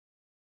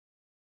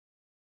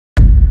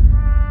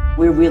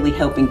We're really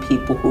helping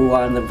people who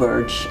are on the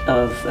verge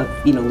of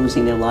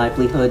losing their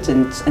livelihoods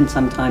and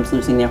sometimes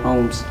losing their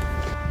homes.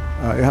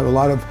 You have a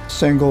lot of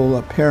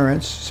single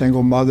parents,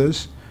 single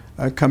mothers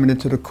coming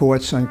into the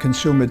courts on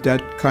consumer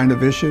debt kind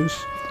of issues,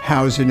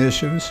 housing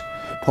issues.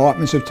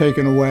 Apartments are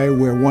taken away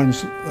where one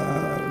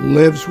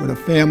lives with a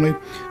family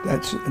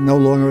that's no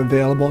longer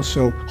available,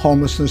 so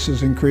homelessness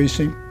is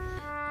increasing.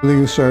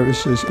 Legal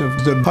services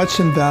of the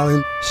Hudson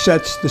Valley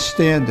sets the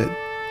standard,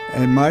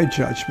 in my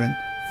judgment,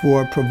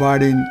 for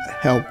providing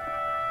help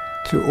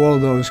to all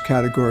those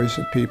categories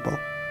of people,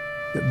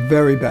 the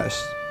very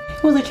best.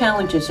 Well, the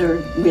challenges are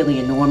really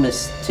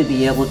enormous to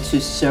be able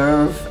to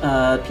serve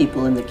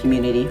people in the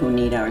community who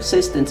need our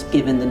assistance,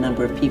 given the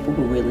number of people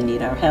who really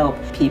need our help.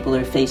 People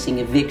are facing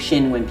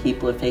eviction, when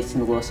people are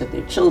facing the loss of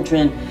their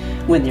children,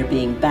 when they're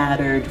being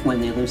battered, when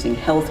they're losing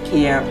health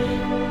care.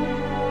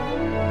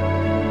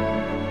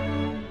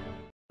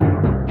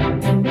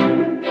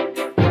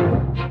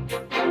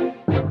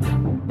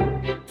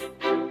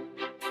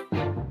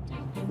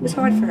 It was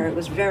hard for her. It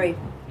was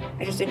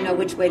I just didn't know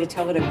which way to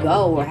tell her to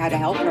go or how to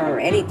help her or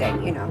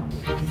anything, you know.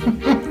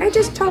 I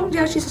just told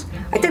her, she says,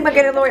 I think about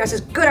getting a lawyer. I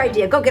says, good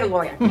idea, go get a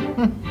lawyer.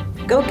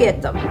 Go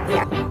get them,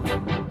 yeah.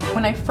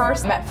 When I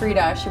first met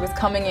Frida, she was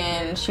coming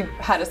in, she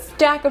had a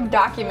stack of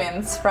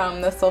documents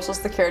from the Social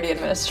Security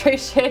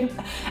Administration,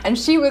 and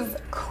she was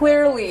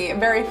clearly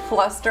very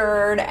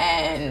flustered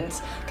and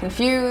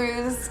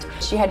confused.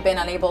 She had been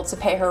unable to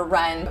pay her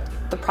rent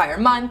the prior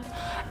month,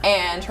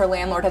 and her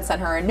landlord had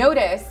sent her a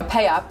notice,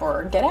 pay up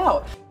or get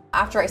out.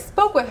 After I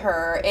spoke with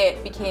her,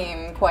 it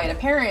became quite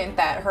apparent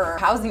that her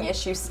housing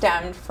issue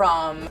stemmed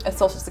from a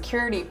Social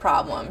Security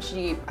problem.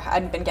 She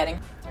hadn't been getting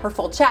her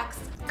full checks.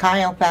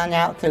 Kyle found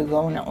out through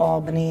going to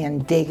Albany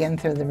and digging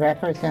through the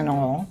records and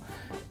all.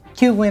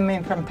 2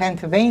 women from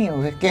Pennsylvania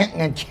were getting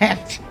a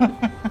check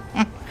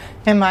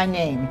in my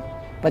name,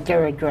 but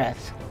their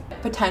address.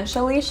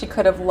 Potentially, she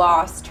could have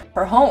lost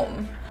her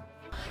home.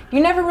 You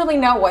never really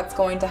know what's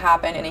going to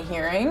happen in a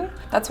hearing.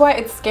 That's why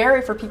it's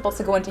scary for people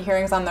to go into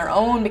hearings on their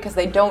own, because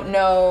they don't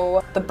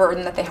know the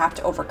burden that they have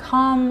to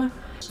overcome.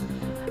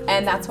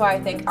 And that's why I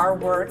think our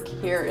work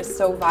here is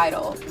so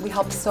vital. We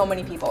help so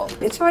many people.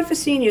 It's hard for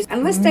seniors.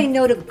 Unless they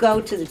know to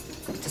go to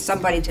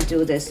somebody to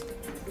do this,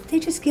 they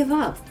just give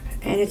up.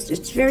 And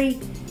it's very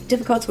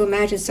difficult to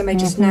imagine somebody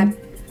just not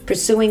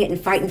pursuing it and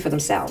fighting for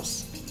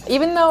themselves.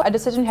 Even though a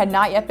decision had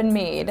not yet been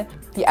made,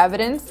 the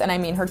evidence, and I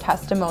mean her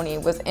testimony,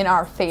 was in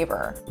our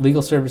favor.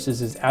 Legal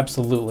services is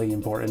absolutely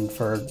important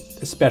for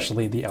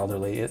especially the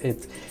elderly.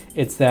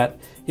 It's that,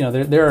 you know,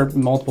 there are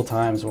multiple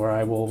times where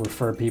I will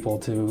refer people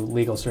to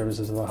legal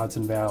services of the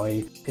Hudson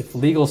Valley. If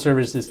legal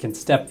services can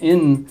step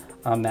in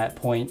on that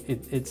point,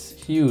 it's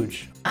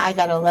huge. I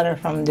got a letter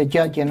from the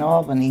judge in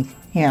Albany,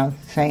 you know,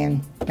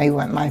 saying they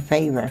want my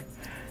favor.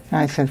 And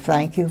I said,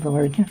 thank you,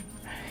 Lord.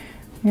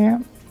 Yeah,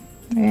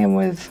 it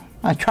was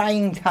a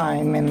trying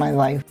time in my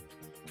life.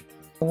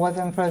 If it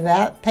wasn't for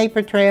that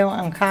paper trail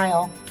and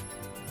Kyle,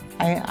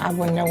 I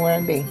wouldn't know where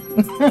I'd be.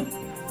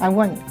 I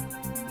wouldn't.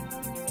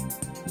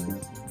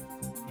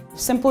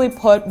 Simply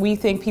put, we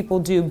think people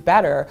do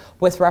better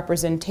with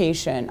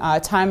representation.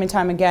 Time and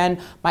time again,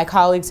 my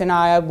colleagues and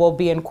I will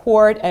be in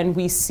court and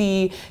we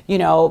see, you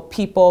know,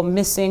 people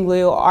missing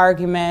legal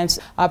arguments.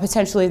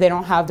 Potentially they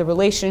don't have the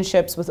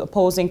relationships with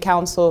opposing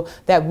counsel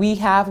that we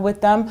have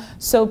with them.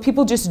 So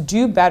people just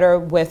do better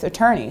with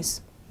attorneys.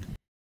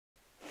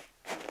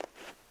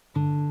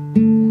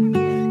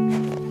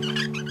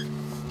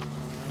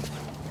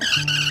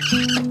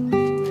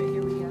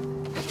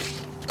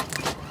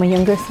 My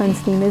younger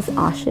son's name is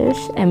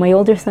Ashish, and my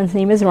older son's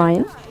name is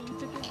Ryan.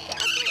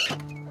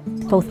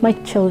 Both my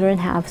children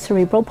have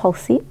cerebral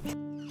palsy.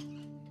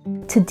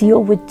 To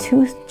deal with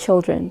 2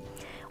 children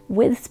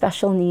with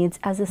special needs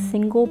as a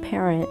single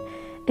parent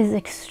is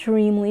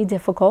extremely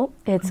difficult.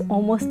 It's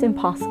almost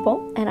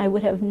impossible, and I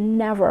would have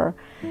never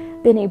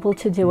been able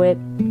to do it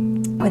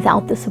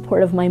without the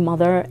support of my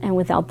mother and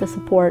without the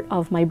support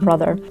of my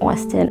brother,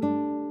 Austin.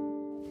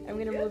 I'm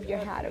gonna move your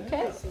hat,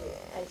 okay?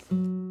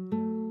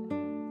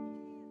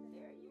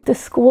 The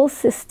school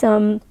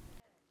system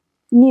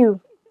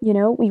knew, you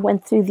know, we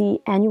went through the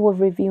annual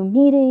review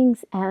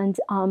meetings, and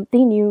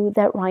they knew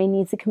that Ryan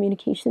needs a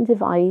communication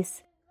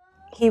device.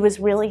 He was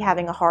really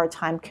having a hard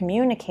time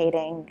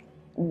communicating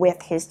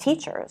with his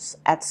teachers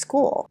at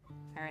school.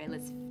 All right,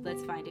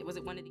 let's find it. Was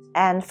it one of these?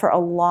 And for a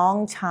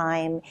long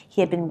time,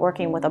 he had been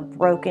working with a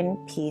broken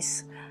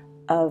piece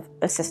of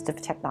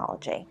assistive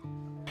technology.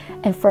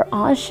 And for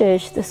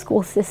Ashish, the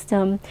school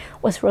system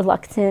was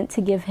reluctant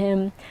to give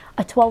him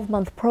a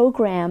 12-month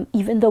program,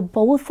 even though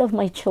both of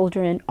my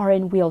children are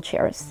in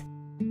wheelchairs.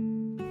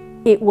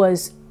 It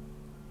was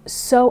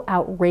so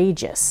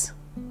outrageous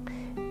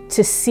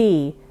to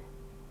see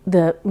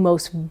the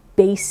most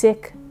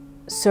basic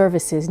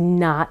services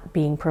not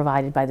being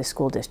provided by the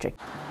school district.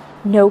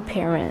 No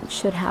parent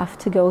should have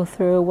to go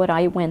through what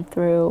I went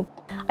through.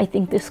 I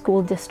think the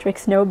school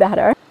districts know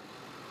better.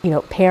 You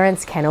know,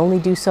 parents can only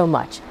do so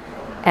much,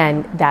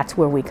 and that's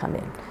where we come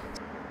in.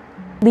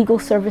 Legal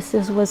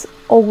services was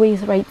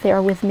always right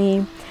there with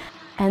me.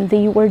 And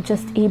they were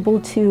just able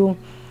to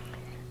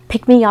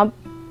pick me up,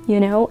 you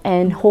know,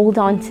 and hold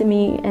on to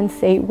me and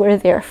say, we're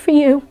there for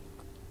you.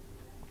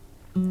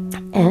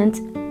 And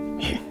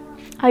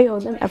I owe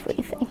them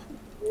everything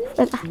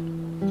for that.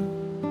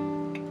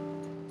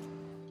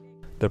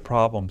 The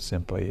problem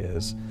simply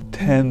is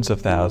tens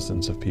of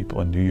thousands of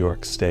people in New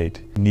York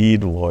State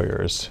need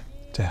lawyers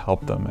to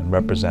help them and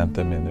represent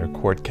them in their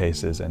court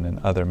cases and in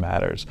other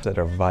matters that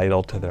are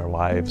vital to their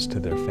lives, to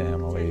their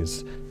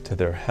families, to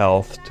their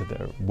health, to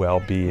their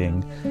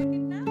well-being,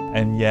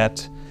 and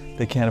yet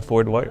they can't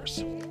afford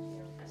lawyers.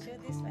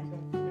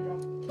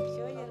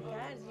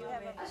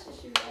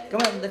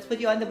 Come on, let's put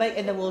you on the bike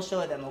and then we'll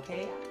show them,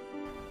 okay?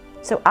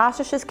 So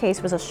Ashish's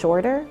case was a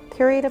shorter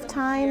period of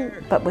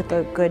time, but with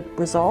a good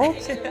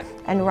result.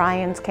 And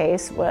Ryan's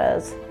case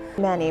was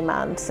many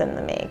months in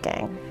the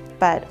making,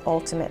 but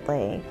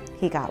ultimately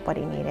he got what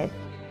he needed.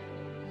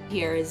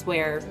 Here is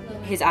where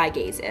his eye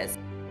gaze is.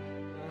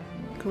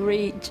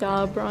 Great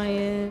job,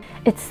 Ryan.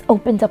 It's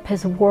opened up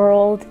his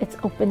world. It's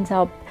opened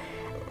up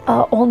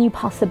all new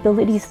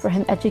possibilities for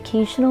him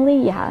educationally,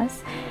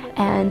 yes,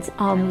 and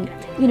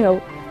you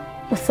know,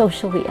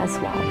 socially as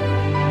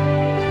well.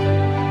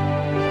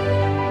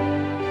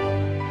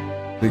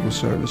 Legal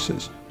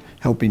services,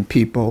 helping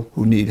people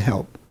who need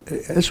help.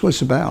 That's what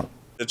it's about.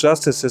 The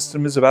justice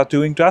system is about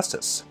doing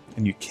justice,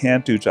 and you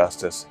can't do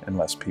justice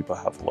unless people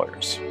have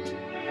lawyers.